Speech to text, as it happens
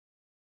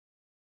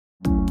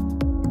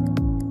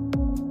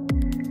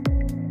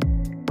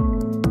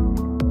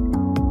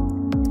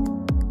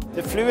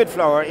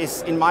FluidFlower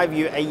is, in my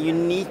view, a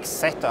unique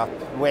setup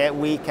where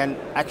we can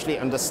actually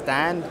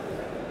understand,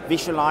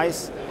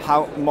 visualize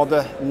how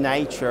Mother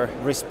Nature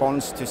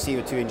responds to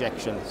CO2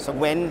 injection. So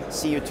when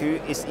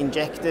CO2 is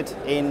injected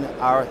in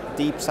our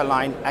deep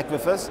saline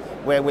aquifers,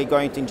 where we're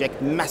going to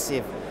inject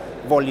massive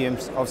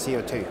volumes of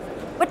CO2.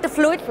 With the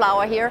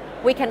FluidFlower here,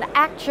 we can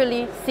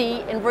actually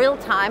see in real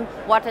time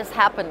what is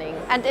happening.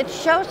 And it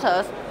shows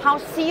us how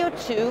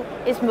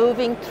CO2 is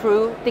moving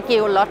through the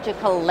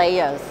geological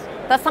layers.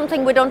 That's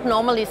something we don't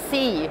normally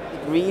see. It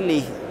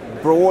really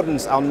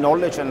broadens our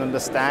knowledge and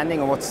understanding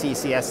of what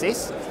CCS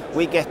is.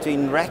 We get to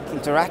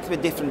interact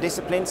with different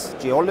disciplines.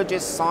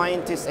 Geologists,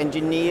 scientists,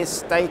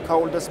 engineers,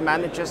 stakeholders,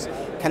 managers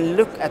can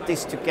look at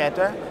this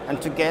together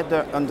and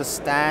together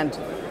understand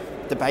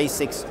the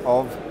basics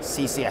of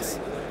CCS.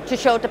 To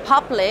show the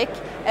public,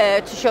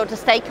 to show the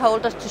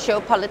stakeholders, to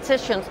show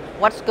politicians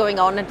what's going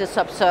on in the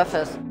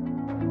subsurface.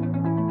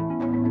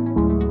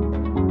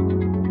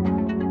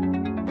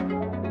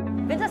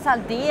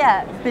 Wintershall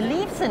Dea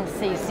believes in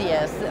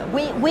CCS.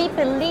 We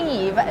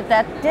believe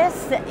that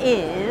this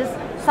is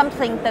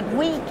something that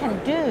we can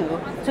do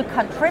to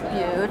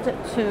contribute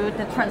to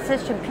the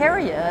transition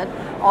period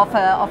of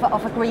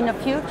a greener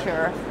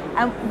future.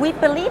 And we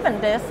believe in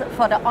this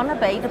for the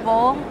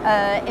unabatable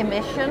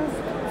emissions,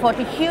 for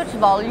the huge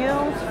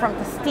volumes from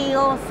the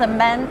steel,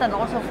 cement, and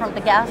also from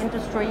the gas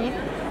industry,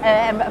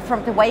 and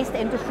from the waste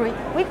industry.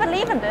 We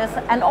believe in this,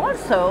 and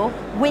also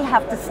we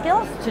have the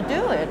skills to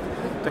do it.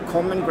 The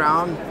common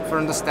ground for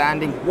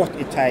understanding what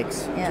it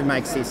takes to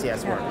make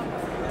CCS work.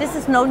 This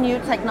is no new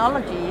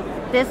technology.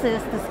 This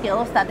is the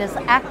skills that is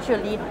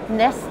actually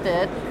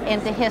nested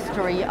in the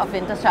history of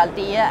Wintershall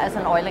Dea as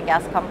an oil and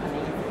gas company.